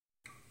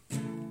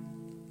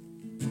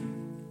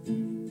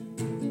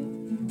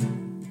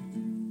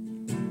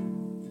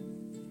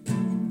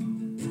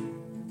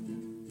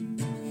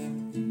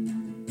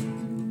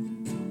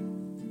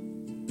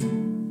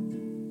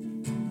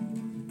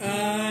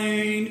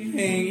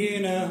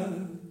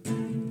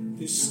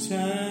this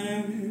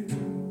time.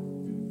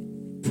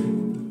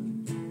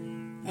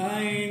 I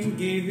ain't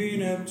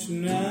giving up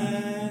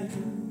tonight.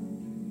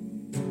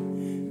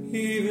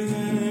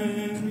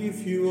 Even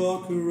if you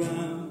walk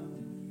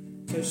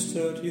around as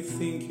thought you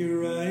think you're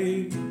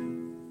right,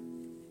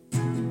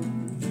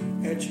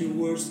 at your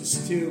worst I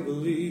still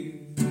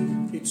believe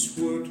it's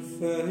worth the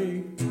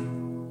fight.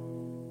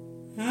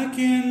 I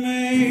can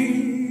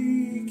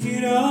make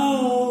it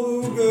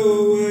all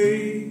go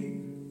away.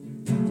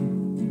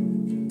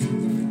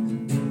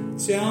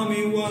 Tell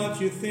me what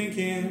you're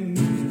thinking,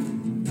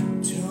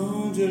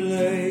 don't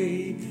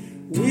delay.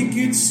 We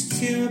could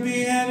still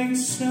be having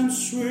some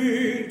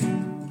sweet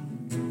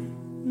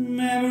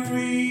memories.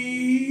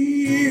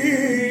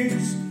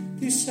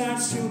 This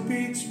heart still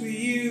beats for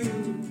you.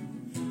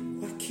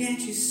 Why can't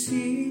you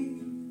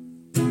see?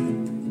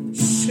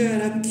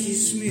 Shut up,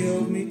 kiss me,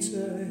 hold me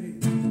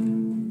tight.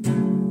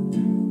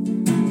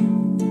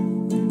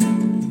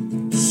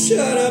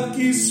 Shut up,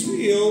 kiss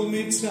me, hold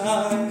me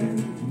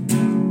tight.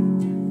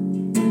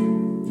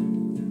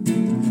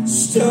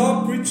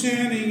 Stop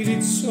pretending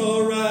it's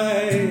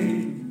alright.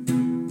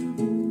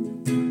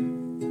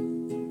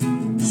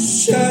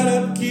 Shut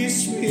up,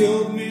 kiss me,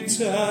 hold me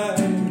tight.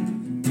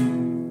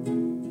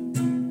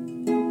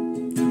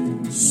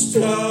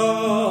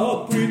 Stop